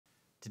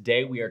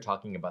Today, we are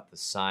talking about the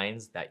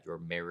signs that your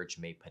marriage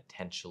may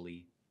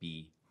potentially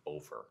be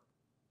over.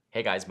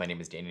 Hey guys, my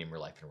name is Danny. I'm your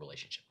life and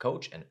relationship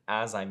coach. And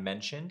as I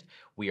mentioned,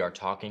 we are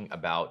talking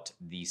about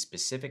the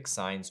specific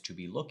signs to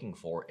be looking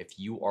for if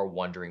you are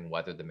wondering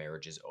whether the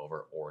marriage is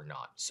over or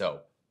not.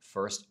 So,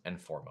 first and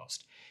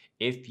foremost,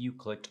 if you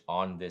clicked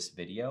on this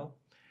video,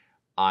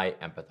 I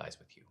empathize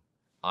with you.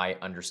 I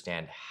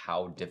understand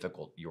how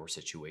difficult your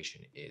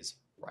situation is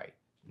right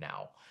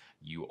now.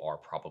 You are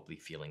probably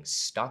feeling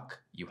stuck.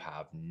 You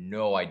have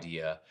no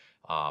idea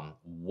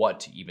what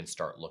to even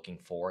start looking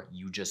for.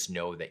 You just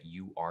know that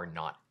you are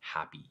not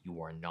happy. You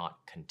are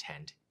not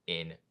content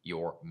in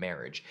your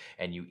marriage.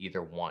 And you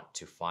either want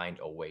to find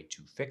a way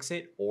to fix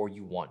it or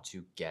you want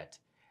to get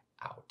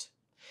out.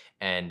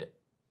 And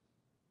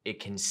it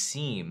can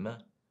seem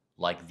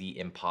like the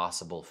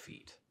impossible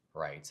feat,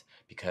 right?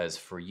 Because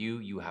for you,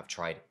 you have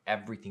tried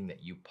everything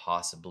that you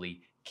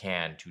possibly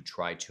can to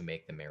try to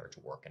make the marriage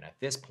work. And at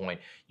this point,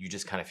 you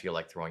just kind of feel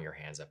like throwing your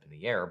hands up in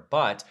the air,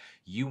 but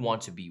you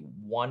want to be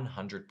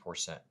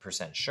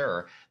 100%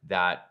 sure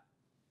that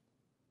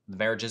the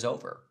marriage is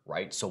over,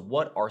 right? So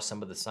what are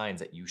some of the signs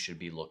that you should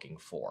be looking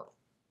for?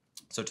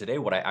 So today,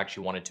 what I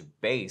actually wanted to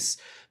base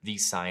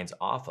these signs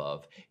off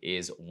of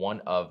is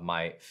one of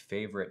my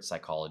favorite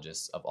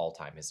psychologists of all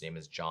time. His name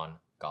is John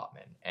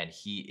Gottman, and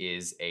he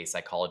is a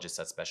psychologist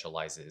that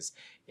specializes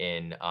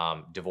in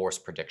divorce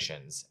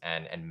predictions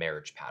and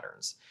marriage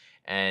patterns.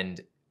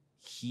 And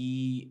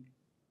he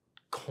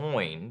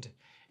coined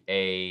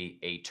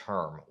a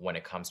term when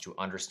it comes to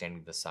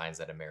understanding the signs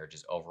that a marriage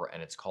is over,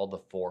 and it's called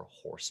the four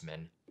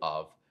horsemen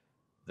of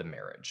the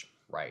marriage,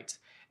 right?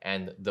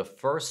 And the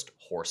first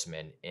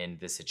horseman in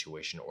this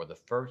situation, or the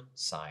first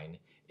sign,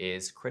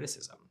 is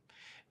criticism.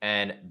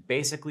 And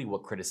basically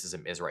what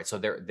criticism is, right? So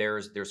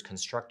there's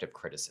constructive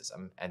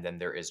criticism, and then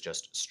there is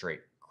just straight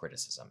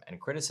criticism.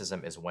 And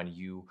criticism is when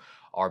you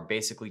are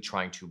basically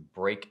trying to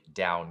break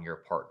down your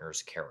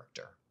partner's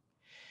character.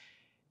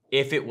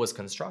 If it was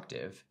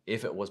constructive,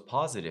 if it was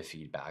positive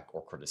feedback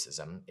or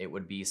criticism, it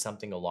would be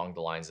something along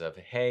the lines of,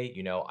 hey,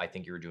 I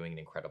think you're doing an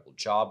incredible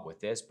job with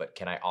this, but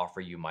can I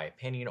offer you my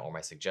opinion or my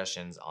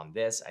suggestions on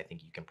this? I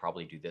think you can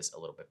probably do this a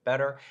little bit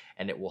better,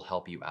 and it will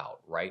help you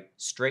out, right?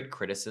 Straight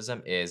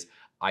criticism is,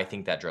 I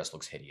think that dress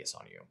looks hideous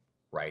on you,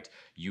 right?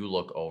 You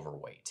look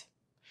overweight.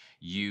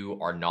 You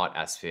are not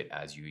as fit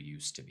as you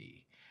used to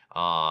be.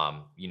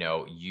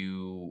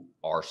 You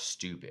are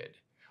stupid.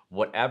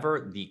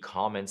 Whatever the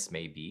comments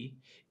may be,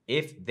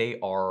 if they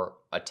are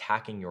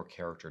attacking your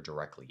character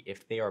directly,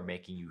 if they are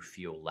making you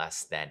feel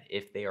less than,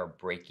 if they are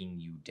breaking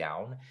you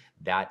down,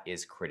 that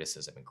is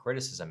criticism. And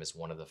criticism is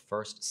one of the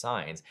first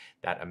signs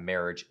that a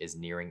marriage is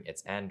nearing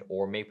its end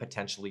or may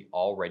potentially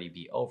already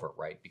be over,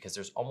 right? Because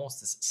there's almost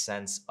this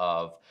sense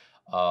of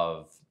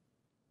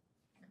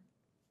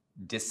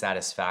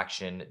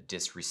dissatisfaction,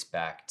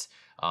 disrespect.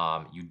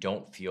 You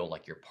don't feel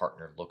like your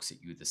partner looks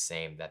at you the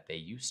same that they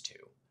used to,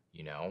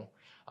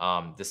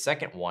 The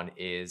second one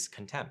is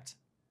contempt.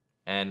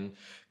 And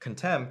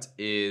contempt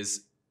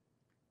is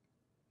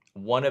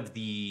one of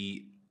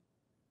the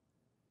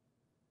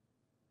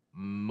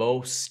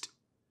most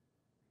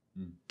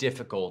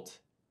difficult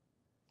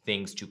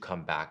things to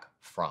come back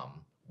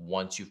from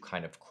once you've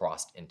kind of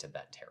crossed into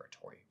that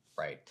territory,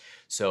 right?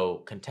 So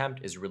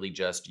contempt is really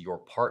just your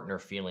partner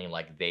feeling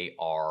like they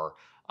are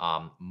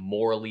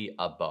morally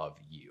above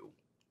you,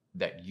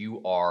 that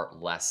you are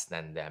less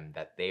than them,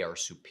 that they are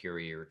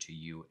superior to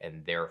you,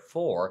 and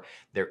therefore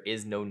there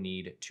is no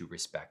need to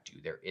respect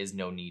you. There is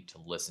no need to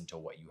listen to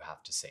what you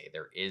have to say.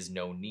 There is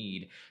no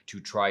need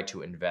to try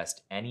to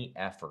invest any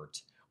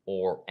effort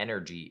or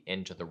energy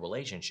into the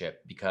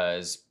relationship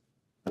because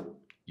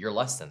you're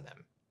less than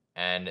them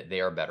and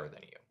they are better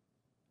than you.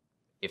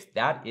 If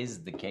that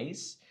is the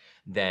case,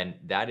 then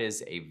that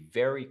is a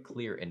very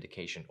clear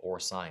indication or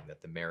sign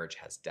that the marriage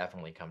has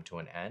definitely come to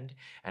an end.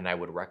 And I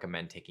would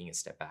recommend taking a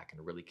step back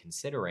and really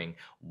considering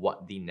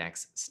what the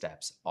next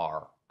steps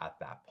are at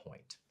that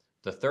point.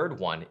 The third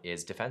one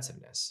is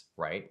defensiveness,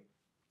 right?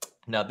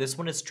 Now, this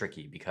one is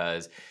tricky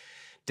because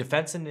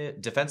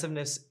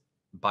defensiveness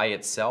by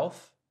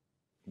itself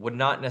would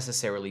not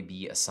necessarily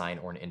be a sign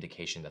or an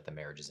indication that the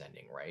marriage is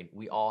ending, right?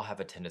 We all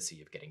have a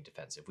tendency of getting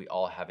defensive. We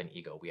all have an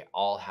ego. We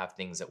all have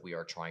things that we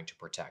are trying to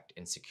protect,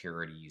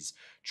 insecurities,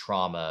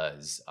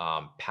 traumas,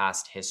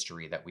 past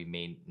history that we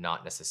may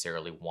not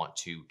necessarily want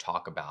to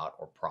talk about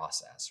or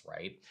process,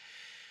 right?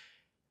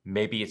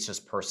 Maybe it's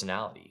just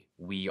personality.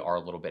 We are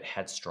a little bit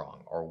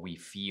headstrong, or we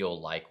feel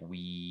like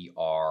we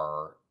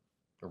are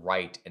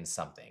right in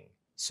something.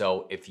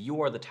 So if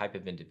you are the type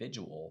of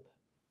individual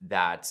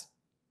that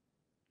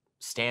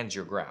stands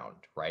your ground,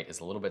 right,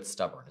 is a little bit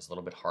stubborn, is a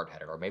little bit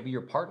hard-headed, or maybe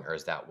your partner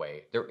is that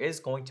way, there is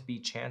going to be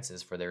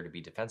chances for there to be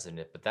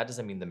defensiveness, but that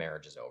doesn't mean the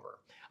marriage is over.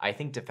 I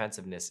think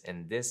defensiveness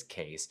in this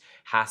case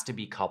has to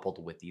be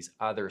coupled with these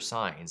other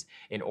signs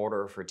in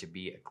order for it to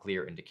be a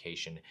clear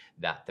indication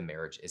that the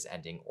marriage is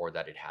ending or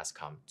that it has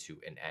come to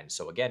an end.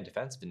 So again,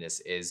 defensiveness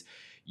is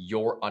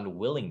your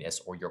unwillingness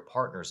or your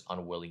partner's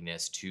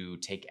unwillingness to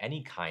take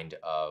any kind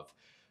of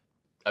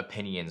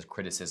opinions,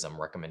 criticism,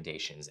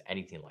 recommendations,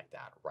 anything like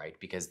that, right?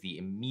 Because the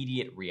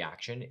immediate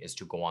reaction is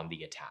to go on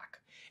the attack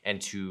and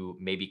to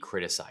maybe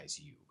criticize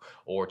you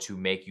or to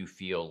make you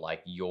feel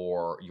like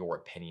your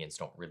opinions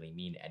don't really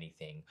mean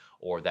anything,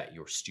 or that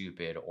you're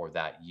stupid, or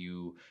that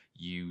you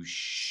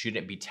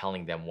shouldn't be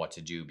telling them what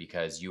to do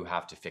because you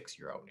have to fix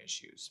your own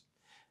issues.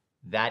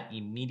 That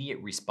immediate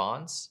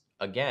response,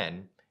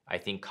 again, I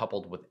think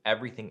coupled with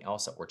everything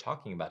else that we're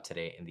talking about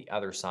today and the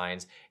other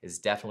signs, is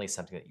definitely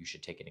something that you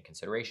should take into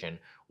consideration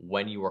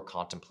when you are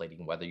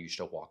contemplating whether you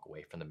should walk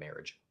away from the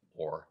marriage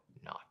or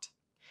not.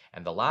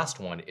 And the last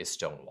one is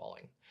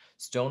stonewalling.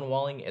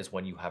 Stonewalling is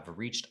when you have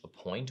reached a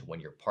point, when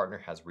your partner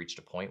has reached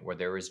a point where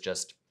there is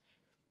just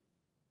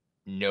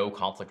no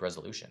conflict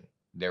resolution.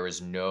 There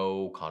is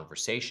no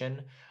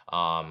conversation.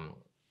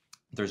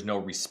 There's no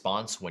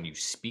response when you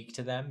speak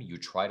to them. You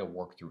try to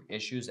work through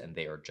issues and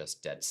they are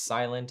just dead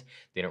silent.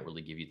 They don't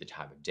really give you the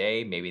time of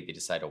day. Maybe they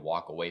decide to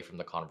walk away from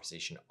the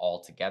conversation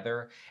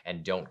altogether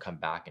and don't come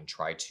back and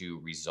try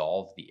to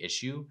resolve the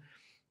issue.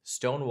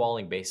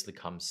 Stonewalling basically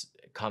comes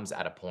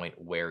at a point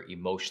where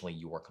emotionally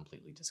you are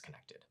completely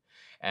disconnected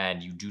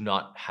and you do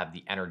not have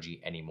the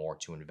energy anymore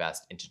to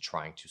invest into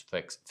trying to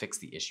fix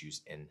the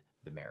issues in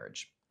the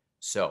marriage.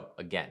 So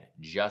again,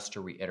 just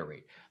to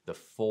reiterate, the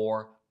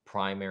 4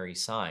 primary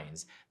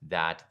signs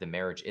that the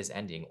marriage is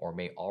ending or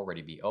may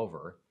already be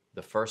over.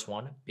 The first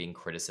one being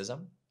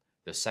criticism,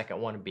 the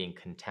second one being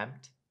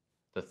contempt,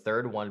 the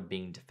third one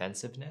being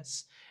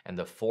defensiveness, and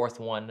the fourth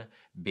one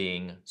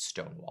being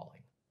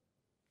stonewalling.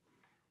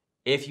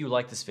 If you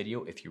like this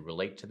video, if you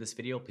relate to this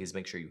video, please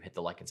make sure you hit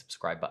the like and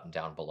subscribe button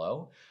down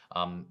below.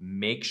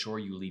 Make sure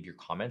you leave your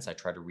comments. I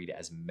try to read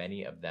as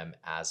many of them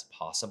as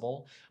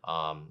possible.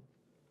 I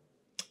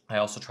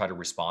also try to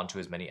respond to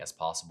as many as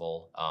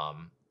possible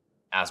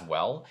as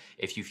well.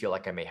 If you feel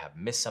like I may have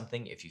missed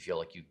something, if you feel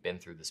like you've been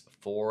through this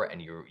before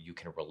and you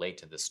can relate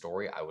to this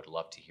story, I would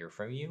love to hear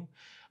from you.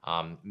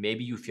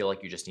 Maybe you feel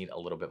like you just need a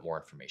little bit more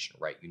information,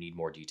 right? You need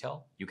more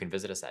detail. You can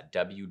visit us at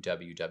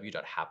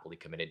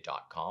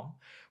www.happily-committed.com,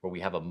 where we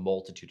have a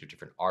multitude of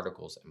different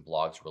articles and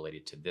blogs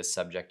related to this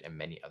subject and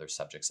many other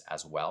subjects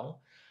as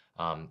well.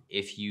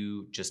 If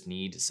you just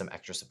need some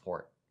extra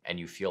support, and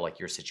you feel like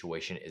your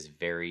situation is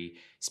very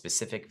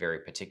specific, very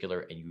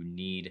particular, and you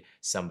need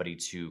somebody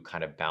to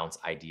kind of bounce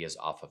ideas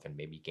off of and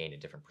maybe gain a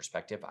different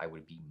perspective, I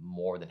would be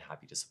more than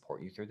happy to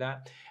support you through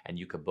that. And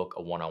you could book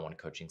a one-on-one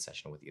coaching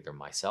session with either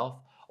myself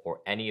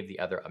or any of the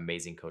other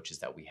amazing coaches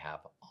that we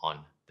have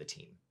on the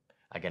team.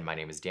 Again, my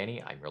name is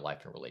Danny. I'm your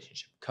life and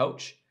relationship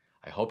coach.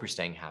 I hope you're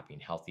staying happy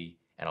and healthy,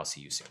 and I'll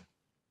see you soon.